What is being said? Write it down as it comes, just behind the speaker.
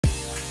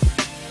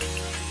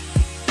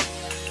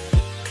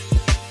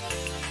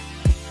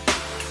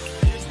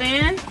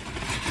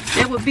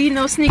would be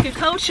no sneaker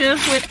culture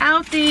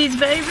without these,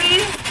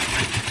 baby.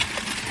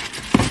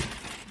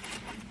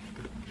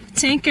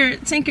 Tinker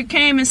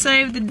came and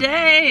saved the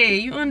day.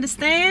 You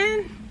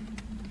understand?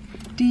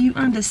 Do you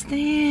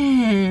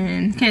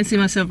understand? Can't see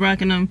myself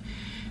rocking them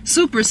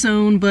super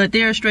soon, but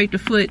they're a straight to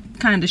foot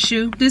kind of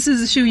shoe. This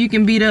is a shoe you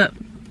can beat up.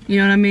 You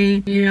know what I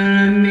mean? You know what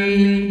I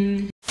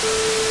mean?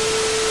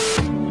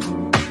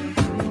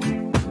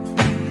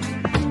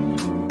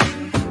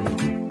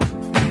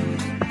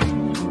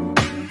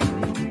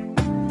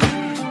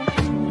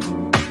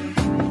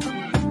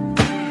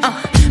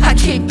 I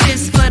kick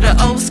this for the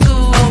old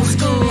school.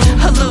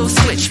 A little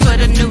switch for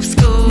the new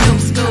school.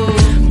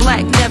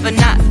 Black never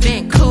not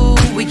been cool.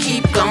 We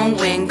keep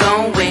going,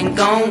 going, going,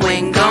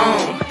 going.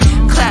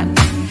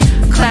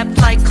 Clap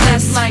like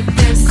claps like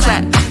this.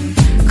 Clap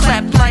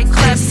like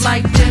claps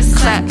like this.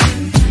 Clap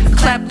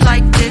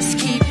like this.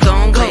 Keep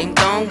going,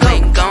 going,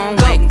 going,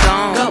 going,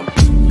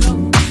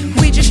 going.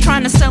 We just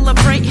trying to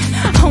celebrate.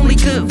 Only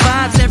good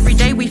vibes every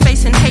day. We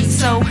facing hate,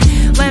 so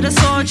let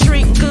us all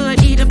drink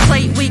good, eat a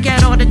plate. We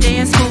got all the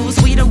dance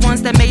moves. We the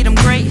ones that made them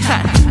great.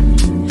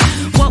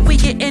 What we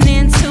getting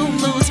into?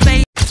 Lose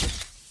space.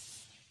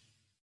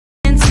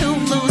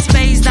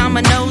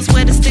 Dominoes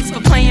where the sticks for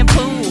playing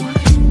pool.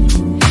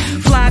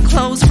 Fly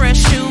clothes,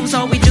 fresh shoes.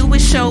 All we do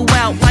is show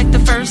out like the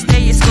first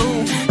day of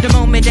school. The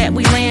moment that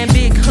we land,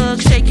 big hug,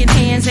 shaking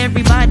hands.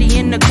 Everybody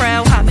in the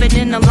crowd hopping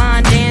in the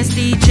line dance.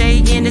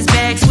 DJ in his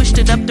bag, switched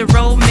it up to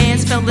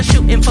romance. Fella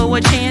shooting for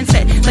a chance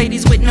at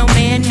ladies with no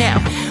man now.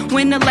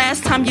 When the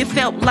last time you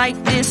felt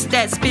like this?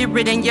 That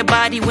spirit in your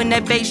body when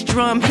that bass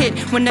drum hit.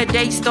 When the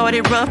day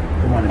started rough.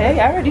 Hey,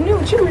 I already knew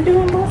what you were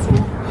doing,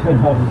 Muscle.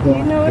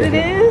 You know what it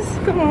is?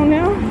 Come on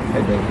now.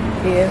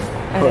 Yeah,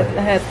 I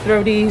had to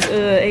throw these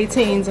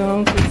 18s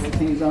on.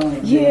 18s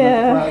on.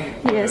 Yeah,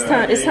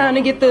 it's time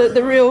to get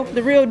the real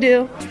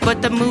deal.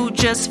 But the mood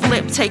just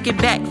flipped. Take it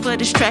back for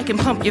this track and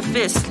pump your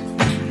fist.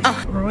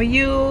 Royals.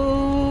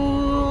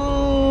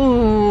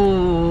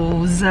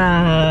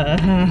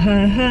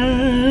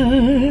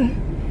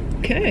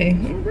 Okay,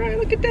 all right.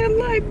 Look at that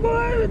light,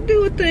 boy.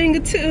 Do a thing or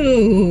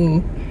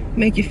two.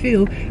 Make you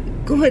feel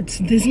good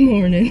this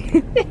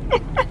morning.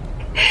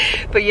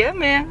 But yeah,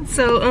 man,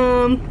 so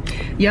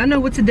y'all know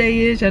what today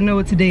is. Y'all know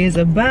what today is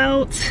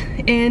about.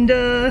 And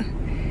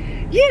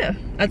yeah,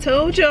 I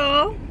told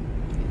y'all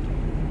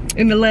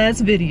in the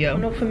last video, I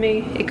know for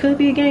me it could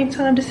be a game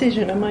time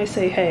decision. I might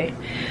say, hey,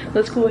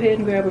 let's go ahead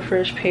and grab a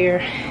fresh pair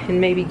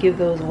and maybe give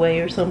those away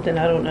or something.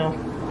 I don't know.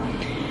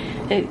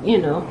 You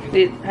know,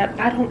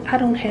 I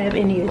don't have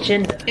any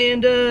agenda.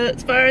 And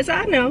as far as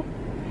I know,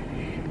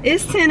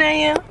 it's 10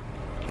 a.m.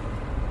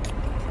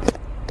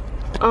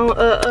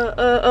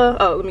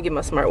 Oh, let me get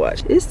my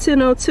smartwatch. It's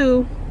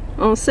 10:02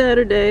 on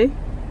Saturday,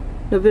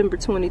 November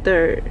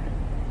 23rd,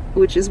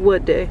 which is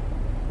what day?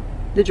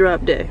 The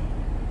drop day.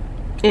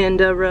 And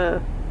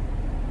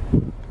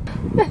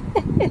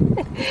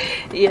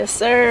yes,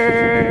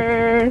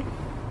 sir.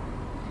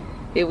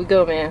 Here we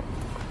go, man.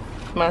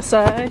 My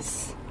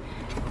size,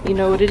 you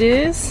know what it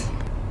is.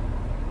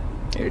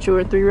 Air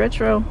Jordan 3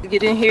 Retro.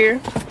 Get in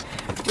here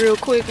real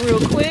quick. Let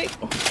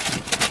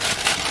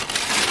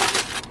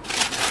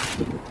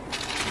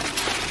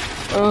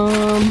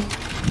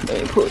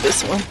me pull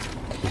this one.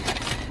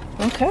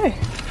 Okay,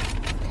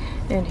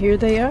 and here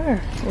they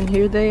are.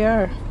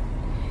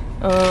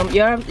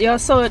 Y'all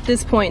saw at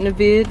this point in the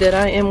vid that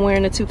I am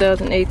wearing a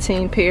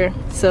 2018 pair,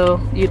 so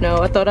you know,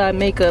 I thought I'd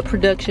make a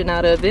production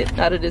out of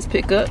this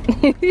pickup.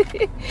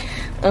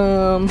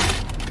 I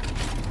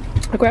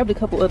grabbed a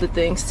couple other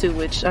things too,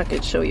 which I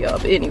could show y'all,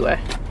 but anyway,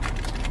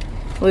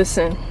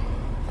 listen,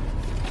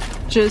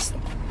 just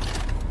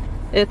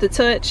at the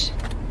touch,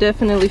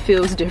 definitely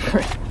feels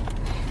different.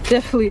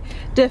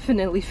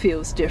 Definitely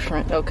feels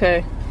different,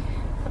 okay?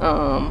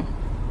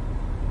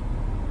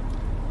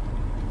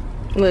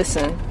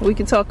 Listen, we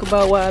can talk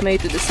about why I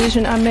made the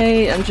decision I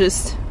made. I'm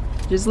just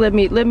let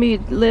me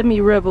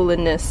revel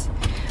in this.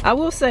 I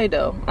will say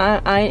though,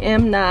 I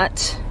am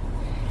not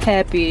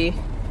happy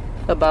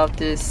about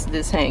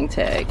this hang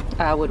tag.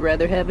 I would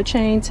rather have a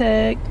chain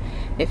tag.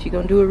 If you're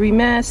gonna do a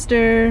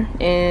remaster,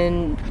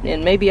 and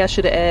maybe I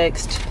should have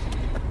asked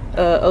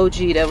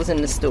OG that was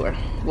in the store,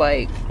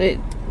 like,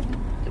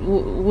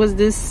 was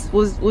this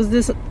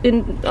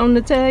on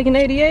the tag in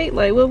 '88?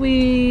 Like,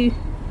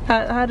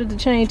 how did the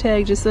chain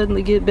tag just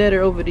suddenly get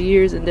better over the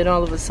years, and then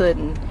all of a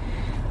sudden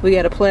we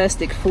got a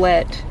plastic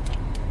flat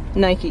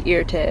Nike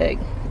ear tag,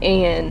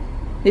 and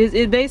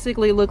it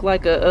basically looked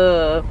like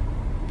a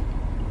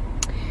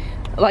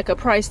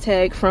price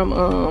tag from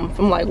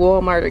like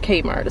Walmart or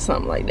Kmart or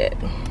something like that.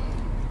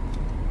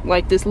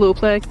 Like this little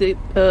plastic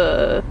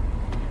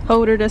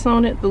holder that's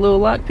on it, the little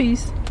lock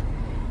piece.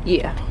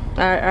 Yeah,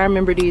 I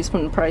remember these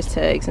from the price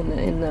tags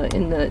in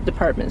the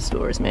department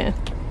stores, man.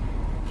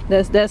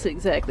 That's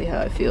exactly how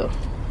I feel,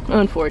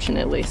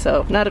 unfortunately.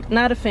 So not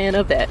a fan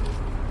of that.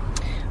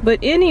 But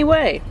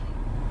anyway,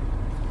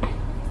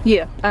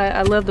 yeah,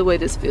 I love the way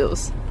this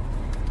feels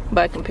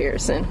by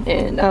comparison,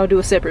 and I'll do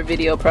a separate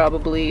video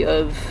probably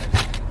of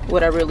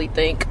what I really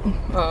think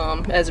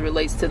as it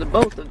relates to the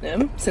both of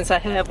them. Since I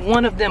have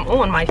one of them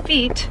on my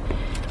feet,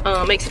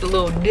 makes it a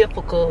little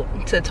difficult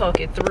to talk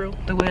it through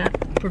the way I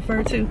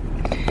prefer to.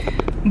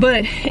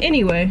 But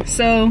anyway,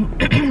 so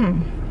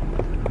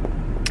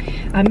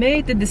I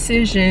made the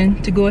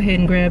decision to go ahead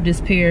and grab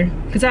this pair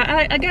because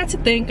I got to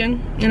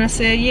thinking, and I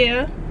said,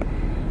 yeah,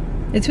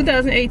 the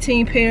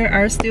 2018 pair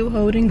are still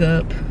holding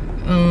up.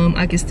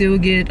 I can still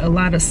get a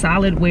lot of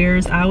solid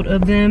wears out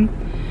of them.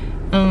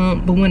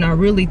 But when I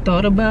really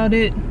thought about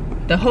it,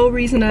 the whole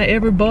reason I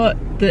ever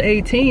bought the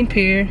 18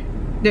 pair,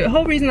 the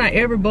whole reason I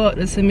ever bought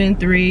the Cement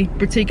 3,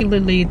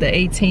 particularly the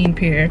 18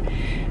 pair,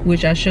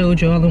 which I showed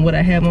y'all and what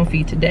I have on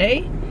feet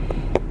today,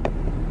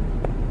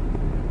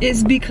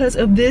 is because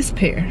of this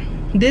pair.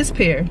 This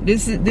pair.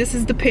 This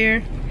is the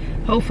pair.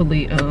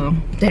 Hopefully,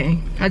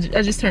 dang, I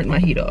just turned my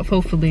heat off.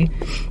 Hopefully,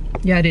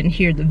 y'all didn't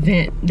hear the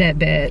vent that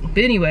bad.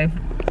 But anyway,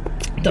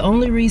 the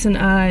only reason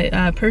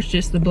I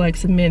purchased the Black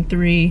Cement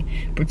 3,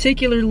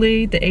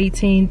 particularly the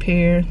 18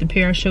 pair, the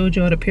pair I showed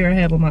y'all, the pair I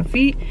have on my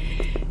feet,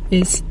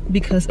 is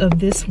because of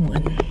this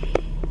one.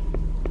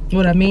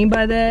 What I mean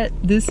by that,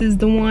 this is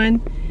the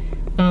one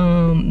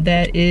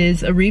that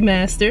is a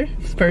remaster,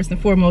 first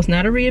and foremost,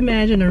 not a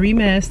reimagine, a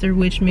remaster,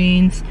 which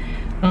means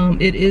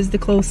it is the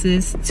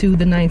closest to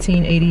the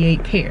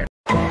 1988 pair.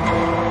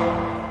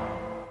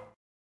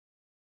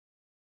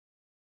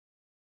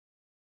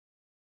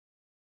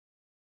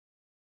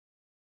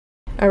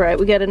 All right,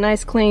 we got a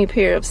nice clean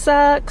pair of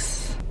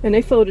socks, and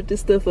they folded this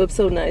stuff up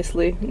so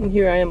nicely, and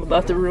here I am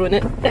about to ruin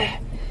it.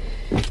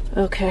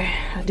 Okay,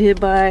 I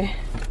did buy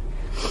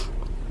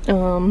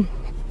a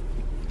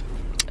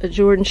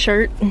Jordan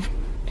shirt.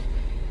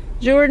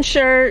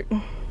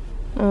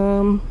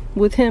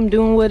 With him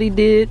doing what he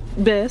did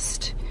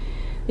best,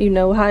 you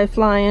know, high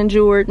flying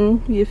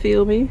Jordan, you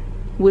feel me,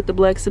 with the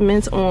black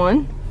cements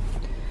on.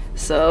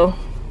 So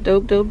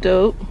dope.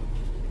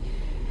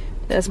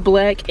 That's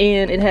black,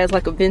 and it has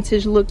like a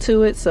vintage look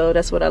to it, so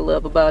that's what I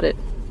love about it,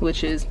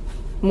 which is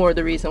more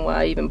the reason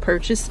why I even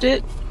purchased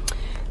it.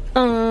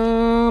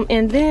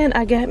 And then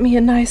I got me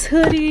a nice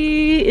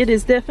hoodie. It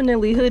is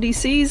definitely hoodie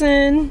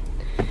season.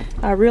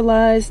 I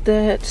realized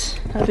that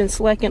I've been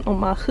slacking on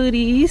my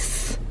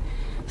hoodies.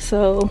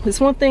 So it's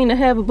one thing to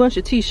have a bunch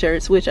of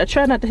t-shirts, which I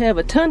try not to have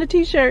a ton of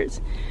t-shirts,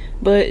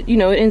 but you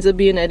know, it ends up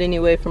being that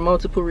anyway for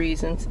multiple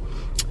reasons.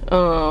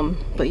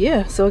 But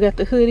yeah, so I got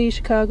the hoodie,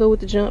 Chicago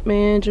with the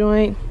Jumpman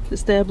joint,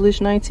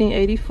 established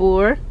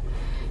 1984.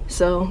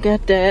 So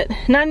got that.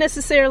 Not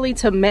necessarily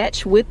to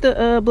match with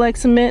the black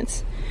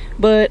cements,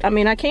 but I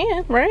mean, I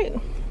can, right?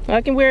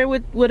 I can wear it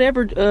with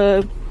whatever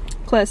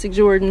classic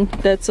Jordan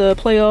that's a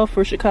playoff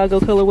or Chicago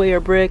colorway or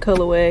bread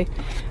colorway,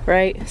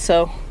 right?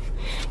 So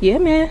yeah,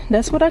 man,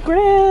 that's what I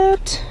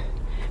grabbed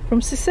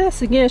from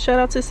Success. Again, shout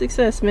out to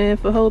Success, man,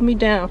 for holding me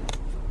down.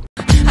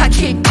 I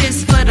kick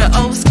this for the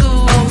old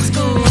school.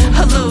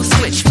 A little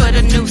switch for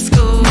the new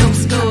school.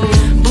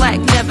 Black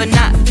never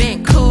not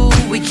been cool.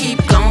 We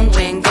keep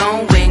going.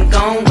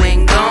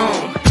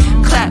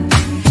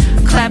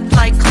 Clap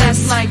like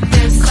claps like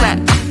this. Clap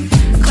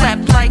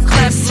like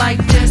claps like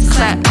this.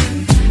 Clap.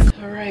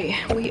 All right,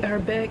 we are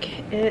back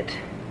at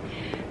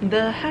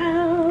the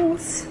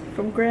house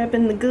from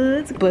grabbing the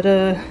goods. But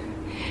yeah,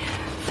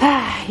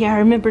 I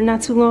remember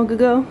not too long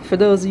ago. For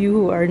those of you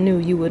who are new,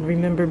 you wouldn't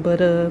remember,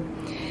 but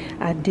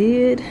I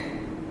did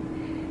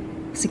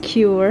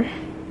secure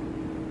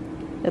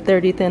a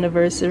 30th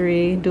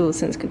anniversary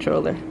DualSense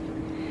controller.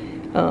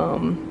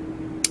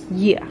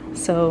 Yeah,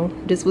 so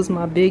this was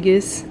my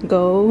biggest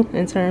goal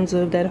in terms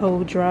of that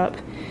whole drop.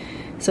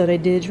 So they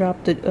did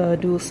drop the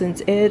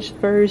DualSense Edge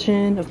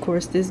version, of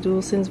course this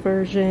DualSense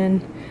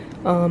version,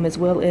 as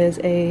well as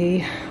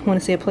I want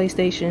to say a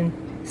PlayStation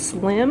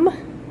Slim,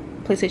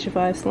 PlayStation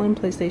 5 Slim,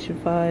 PlayStation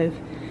 5,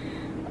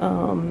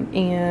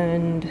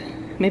 and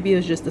maybe it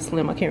was just the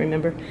Slim, I can't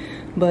remember,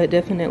 but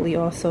definitely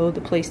also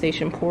the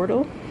PlayStation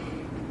Portal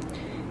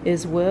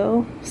as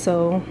well.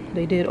 So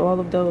they did all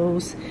of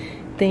those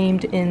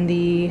themed in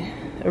the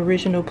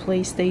original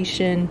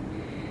PlayStation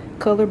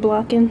color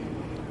blocking,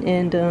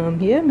 and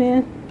yeah,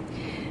 man,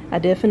 I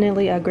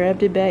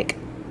grabbed it back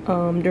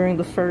during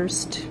the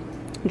first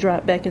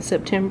drop back in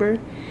September.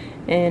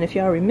 And if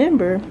y'all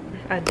remember,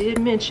 I did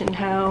mention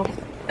how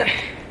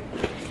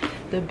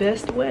the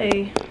best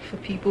way for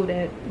people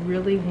that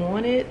really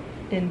want it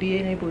and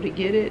being able to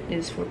get it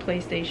is for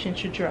PlayStation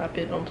to drop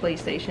it on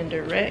PlayStation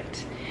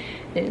Direct.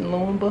 And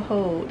lo and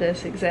behold,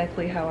 that's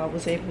exactly how I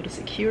was able to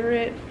secure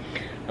it.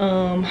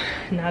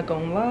 Not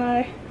gonna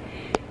lie,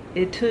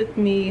 it took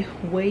me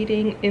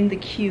waiting in the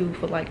queue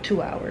for like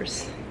 2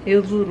 hours. It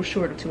was a little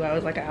short of 2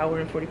 hours, like 1 hour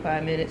and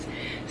 45 minutes,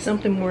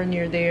 something more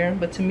near there,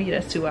 but to me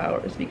that's 2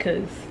 hours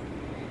because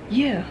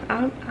yeah,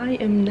 I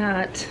am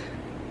not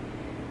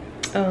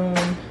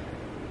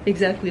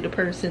exactly the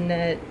person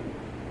that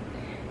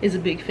is a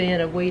big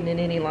fan of waiting in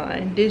any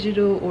line,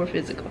 digital or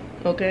physical,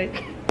 okay?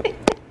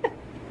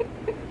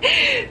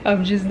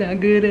 I'm just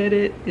not good at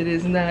it. It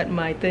is not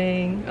my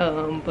thing.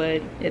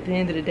 But at the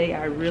end of the day,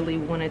 I really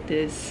wanted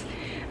this.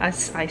 I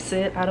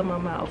said out of my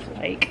mouth,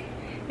 like,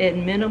 at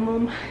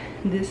minimum,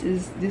 this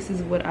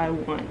is what I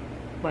want.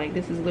 Like,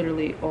 this is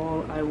literally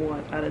all I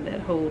want out of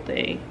that whole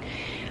thing.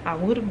 I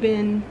would have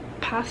been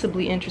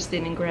possibly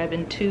interested in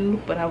grabbing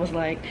 2, but I was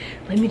like,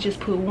 let me just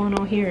put 1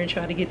 on here and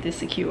try to get this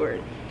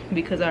secured,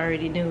 because I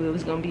already knew it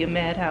was gonna be a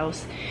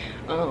madhouse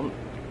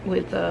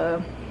with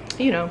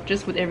you know,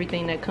 just with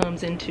everything that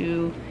comes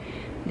into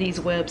these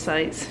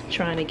websites,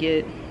 trying to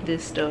get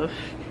this stuff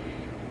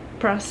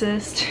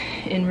processed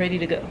and ready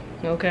to go.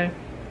 Okay,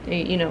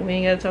 you know, we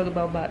ain't gotta talk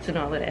about bots and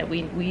all of that.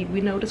 We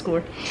know the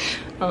score.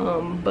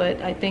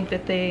 But I think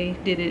that they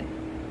did it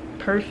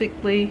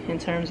perfectly in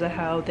terms of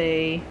how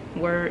they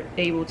were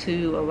able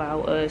to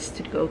allow us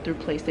to go through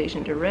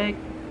PlayStation Direct.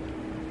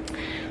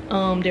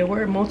 There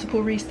were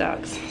multiple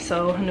restocks,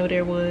 so I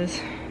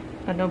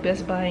know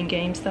Best Buy and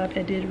GameStop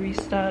had did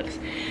restocks.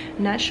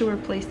 Not sure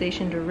if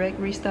PlayStation Direct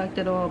restocked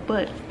at all,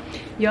 but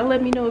y'all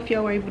let me know if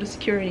y'all were able to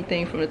secure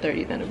anything from the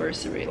 30th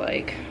anniversary.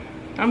 Like,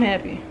 I'm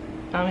happy.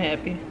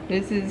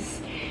 This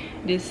is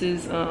just, you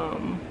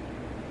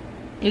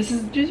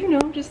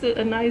know, just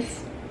a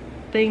nice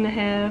thing to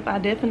have. I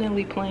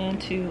definitely plan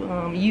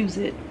to use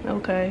it.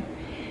 Okay,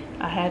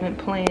 I haven't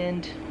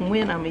planned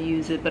when I'm gonna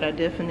use it, but I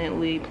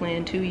definitely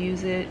plan to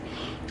use it.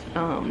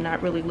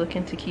 Not really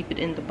looking to keep it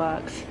in the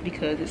box,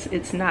 because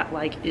it's not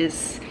like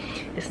it's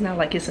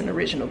an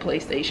original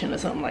PlayStation or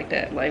something like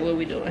that. Like, what are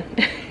we doing?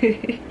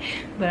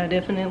 But I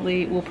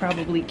definitely will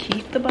probably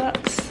keep the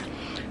box,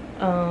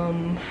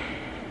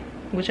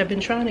 which I've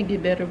been trying to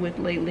get better with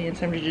lately in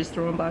terms of just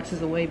throwing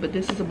boxes away. But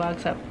this is a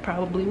box I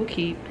probably will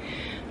keep,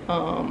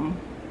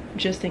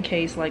 just in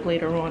case, like,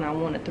 later on I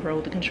want to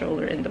throw the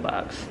controller in the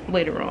box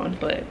later on.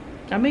 But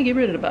I may get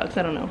rid of the box,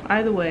 I don't know.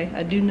 Either way,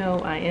 I do know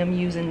I am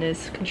using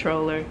this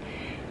controller,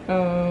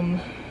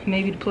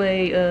 maybe to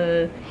play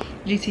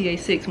GTA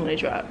 6 when it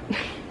drops.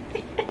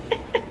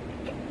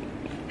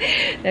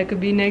 That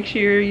could be next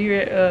year,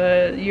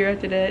 year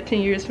after that,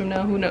 10 years from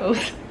now, who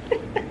knows.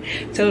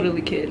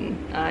 Totally kidding.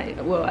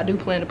 Well, I do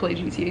plan to play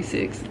GTA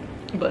 6,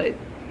 but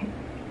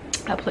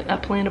I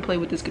plan to play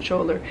with this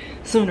controller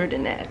sooner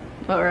than that.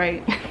 All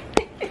right.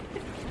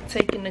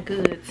 Taking the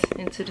goods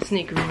into the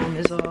sneaker room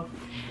is all.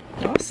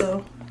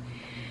 Also,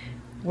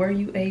 were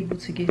you able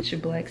to get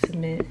your black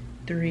cement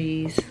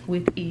 3s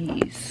with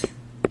ease?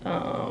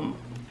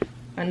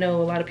 I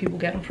know a lot of people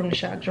got them from the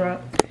shock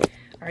drop.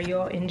 Are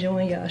y'all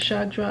enjoying y'all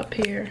shock drop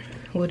pair?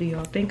 What do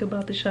y'all think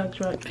about the shock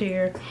drop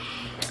pair?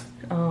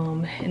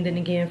 And then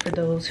again, for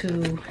those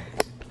who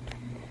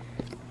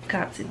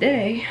caught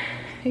today,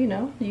 you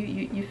know,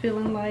 you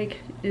feeling like,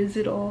 is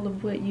it all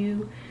of what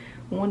you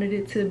wanted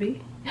it to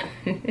be?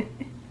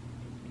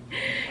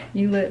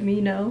 You let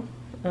me know.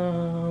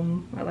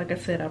 Like I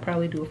said, I'll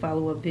probably do a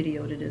follow-up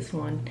video to this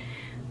one,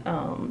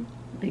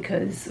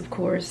 because of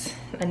course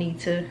I need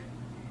to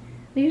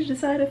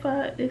decide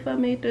if I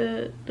made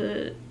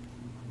the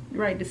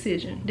right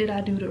decision. Did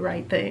I do the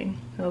right thing?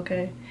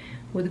 Okay,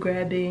 with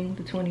grabbing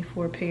the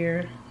 24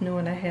 pair,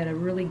 knowing I had a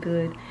really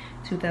good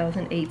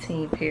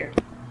 2018 pair.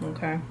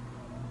 Okay,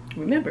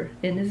 remember,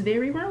 in this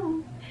very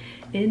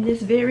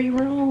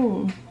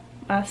room,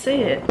 I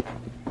said,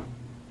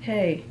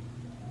 hey,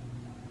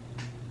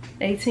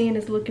 18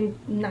 is looking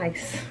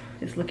nice.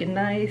 It's looking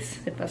nice.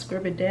 If I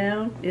scrub it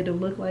down, it'll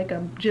look like I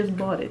just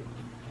bought it.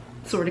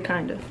 Sort of,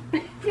 kind of.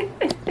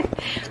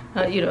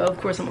 You know, of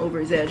course I'm over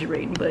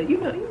exaggerating, but you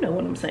know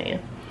what I'm saying.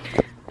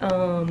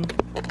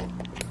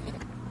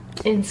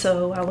 And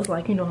so I was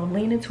like, you know, I'm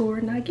leaning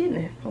toward not getting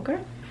it, okay?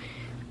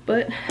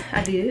 But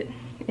I did,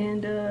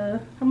 and I'm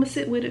gonna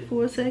sit with it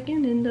for a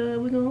second, and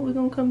we're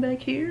gonna come back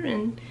here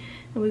and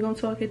we're gonna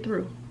talk it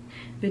through.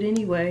 But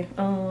anyway,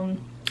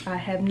 I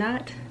have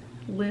not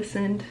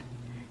listened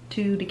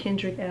to the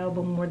Kendrick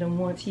album more than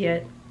once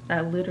yet.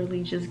 I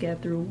literally just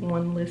got through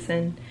one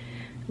listen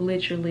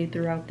literally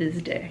throughout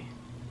this day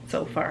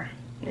so far,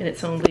 and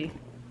it's only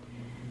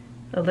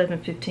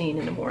 11:15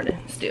 in the morning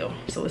still,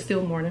 so it's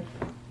still morning.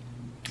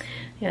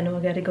 Yeah, I know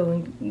I gotta go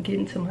and get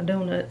into my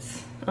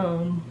donuts,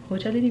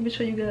 which I didn't even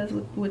show you guys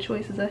what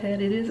choices I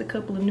had. It is a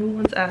couple of new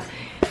ones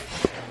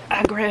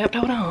I grabbed.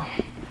 Hold on.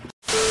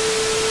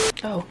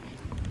 Oh,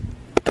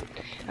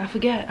 I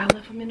forgot I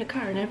left them in the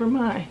car. Never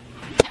mind.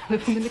 I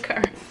left them in the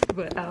car.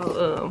 But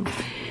I'll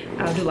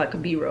do like a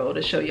B-roll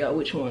to show y'all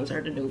which ones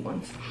are the new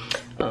ones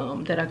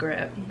that I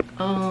grabbed.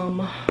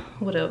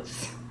 What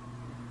else?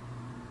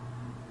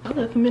 I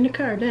left them in the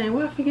car. Dang,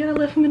 why I forget I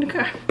left them in the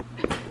car?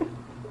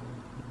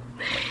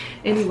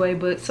 Anyway,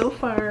 but so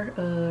far,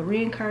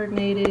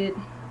 Reincarnated,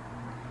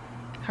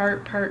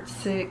 Heart Part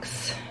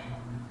 6,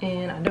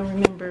 and I don't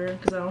remember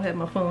because I don't have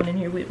my phone in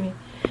here with me.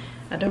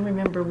 I don't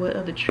remember what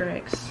other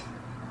tracks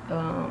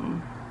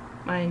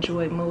I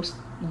enjoyed most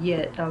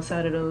yet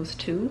outside of those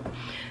two.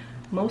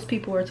 Most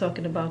people are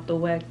talking about the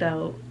Whacked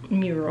Out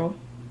Mural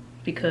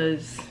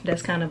because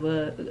that's kind of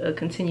a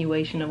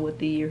continuation of what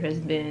the year has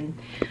been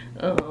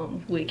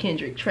with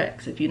Kendrick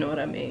tracks, if you know what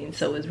I mean.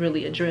 So it's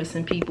really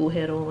addressing people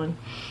head on.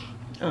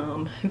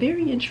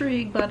 Very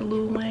intrigued by the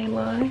Lil Wayne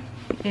line,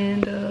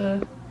 and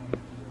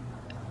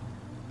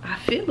I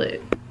feel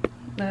it.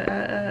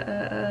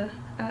 I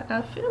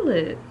I feel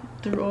it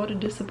through all the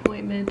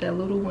disappointment that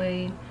Lil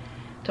Wayne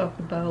talked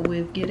about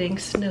with getting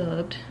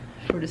snubbed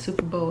for the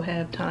Super Bowl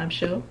halftime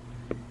show.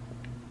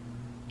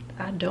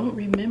 I don't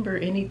remember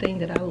anything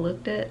that I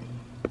looked at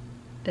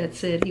that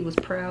said he was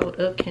proud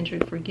of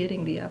Kendrick for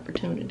getting the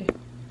opportunity.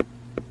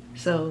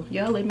 So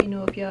y'all let me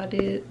know if y'all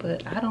did,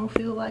 but I don't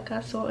feel like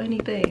I saw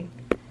anything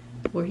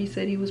where he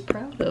said he was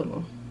proud of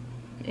him.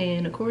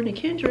 And according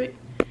to Kendrick,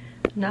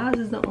 Nas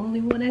is the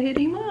only one that hit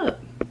him up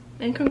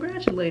and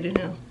congratulated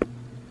him.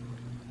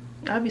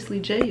 Obviously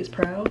Jay is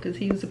proud because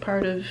he was a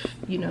part of,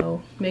 you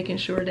know, making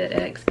sure that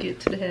acts get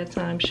to the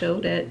halftime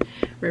show that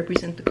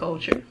represent the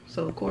culture.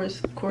 So of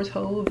course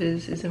Hov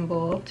is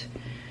involved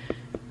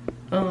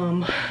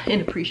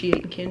in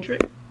appreciating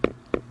Kendrick.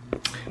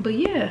 But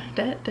yeah,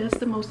 that's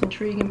the most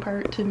intriguing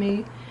part to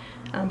me.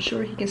 I'm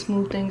sure he can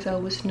smooth things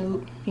out with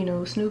Snoop. You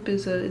know, Snoop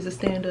is a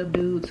stand-up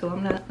dude, so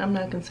I'm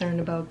not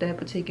concerned about that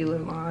particular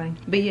line.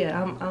 But yeah,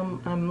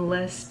 I'm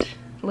less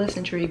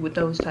intrigued with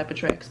those type of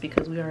tracks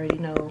because we already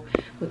know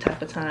what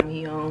type of time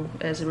he on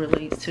as it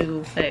relates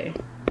to, hey,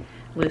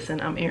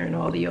 listen, I'm airing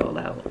all of y'all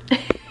out.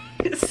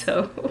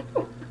 So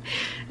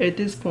at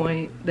this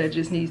point, that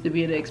just needs to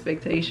be an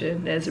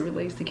expectation as it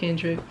relates to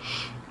Kendrick.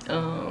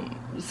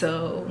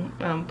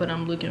 But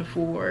I'm looking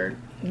for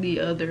the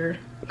other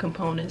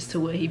components to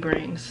what he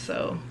brings.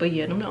 So, but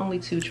yeah, them the only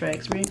two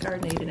tracks,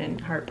 Reincarnated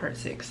and Heart Part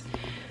 6.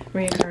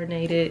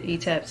 Reincarnated, he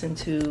taps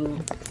into,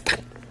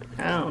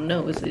 I don't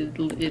know,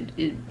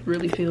 it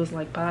really feels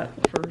like pop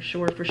for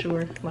sure.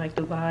 Like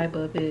the vibe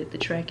of it, the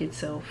track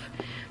itself,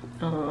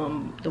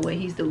 the way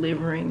he's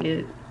delivering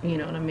it, you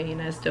know what I mean,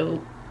 that's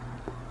dope.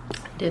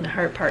 Then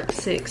Heart Part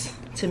 6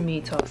 to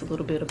me talks a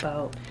little bit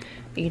about,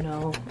 you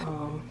know,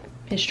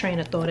 his train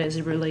of thought as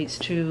it relates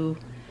to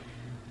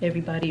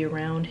everybody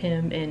around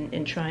him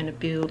and trying to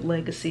build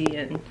legacy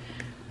and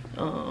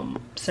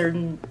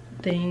certain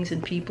things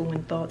and people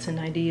and thoughts and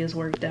ideas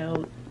worked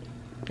out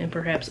and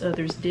perhaps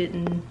others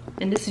didn't.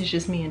 And this is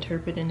just me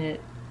interpreting it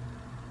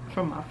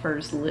from my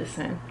first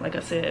listen, like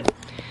I said.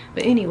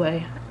 But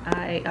anyway,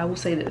 I will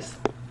say this.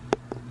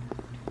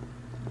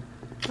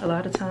 A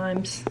lot of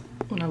times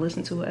when I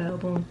listen to an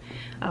album,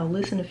 I'll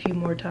listen a few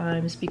more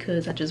times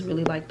because I just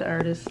really like the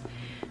artist.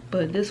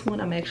 But this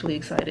one, I'm actually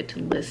excited to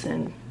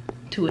listen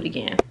to it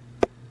again.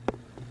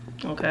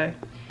 Okay?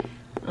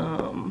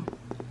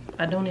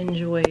 I don't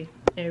enjoy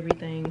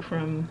everything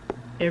from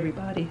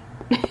everybody.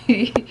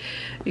 You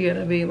know what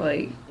I mean?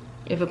 Like,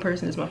 if a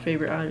person is my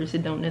favorite artist,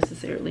 it don't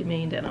necessarily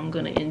mean that I'm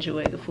gonna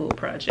enjoy the full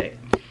project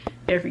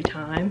every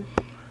time.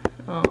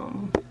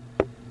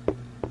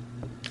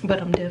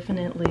 But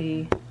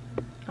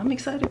I'm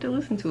excited to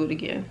listen to it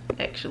again,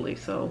 actually.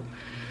 So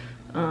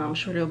I'm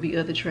sure there'll be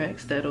other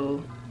tracks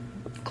that'll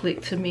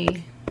click to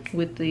me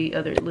with the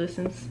other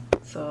listens.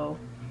 So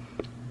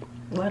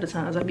a lot of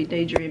times I be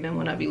daydreaming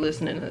when I be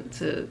listening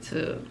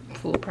to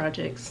full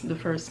projects the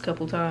first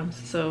couple times.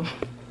 So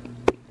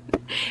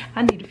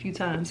I need a few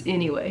times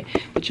anyway.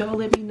 But y'all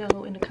let me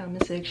know in the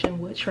comment section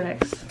what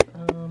tracks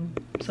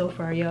so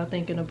far y'all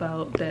thinking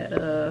about that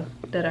are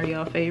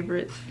y'all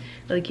favorites.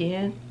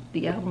 Again,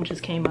 the album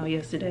just came out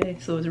yesterday,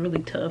 so it's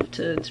really tough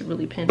to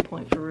really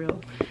pinpoint for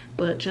real.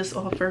 But just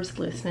off first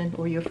listen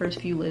or your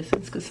first few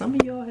listens, because some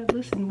of y'all have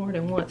listened more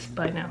than once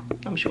by now,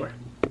 I'm sure.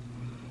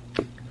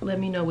 Let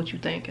me know what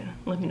you're thinking.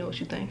 Let me know what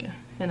you're thinking.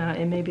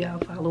 And maybe I'll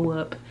follow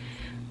up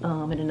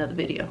in another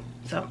video.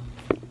 So,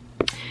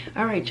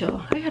 all right,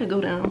 y'all. I gotta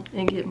go down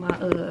and get my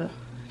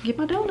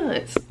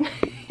donuts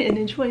and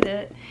enjoy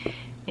that.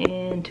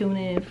 And tune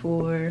in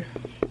for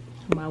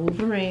my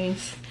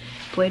Wolverines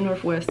play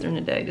Northwestern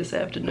today this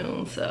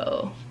afternoon.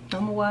 So I'm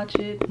gonna watch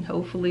it and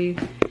hopefully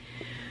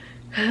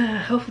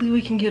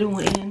we can get a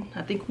win.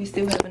 I think we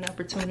still have an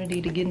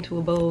opportunity to get into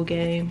a bowl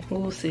game.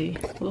 We'll see.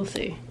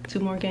 2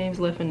 more games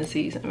left in the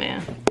season,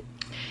 man.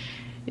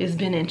 It's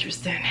been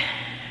interesting,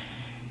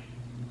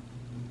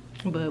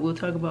 but we'll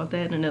talk about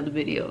that in another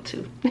video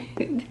too.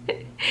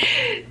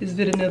 It's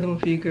been another one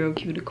for your girl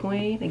Q the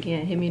Queen.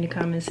 Again, hit me in the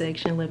comment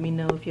section, let me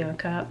know if y'all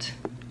copped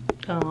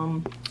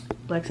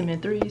Black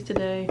Cement 3s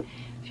today,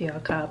 if y'all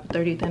copped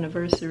 30th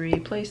anniversary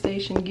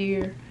PlayStation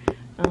gear,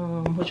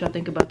 what y'all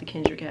think about the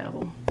Kendrick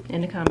album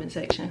in the comment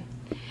section.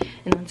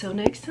 And until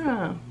next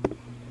time,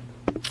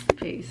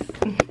 peace.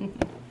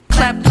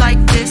 Clap like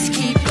this,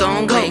 keep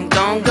going, going.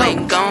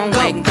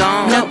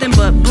 Nothing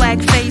but black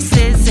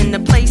faces in the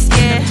place,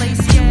 yeah.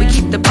 We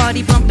keep the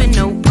party bumping,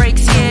 no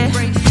breaks, yeah.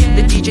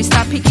 The DJ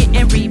stop, he getting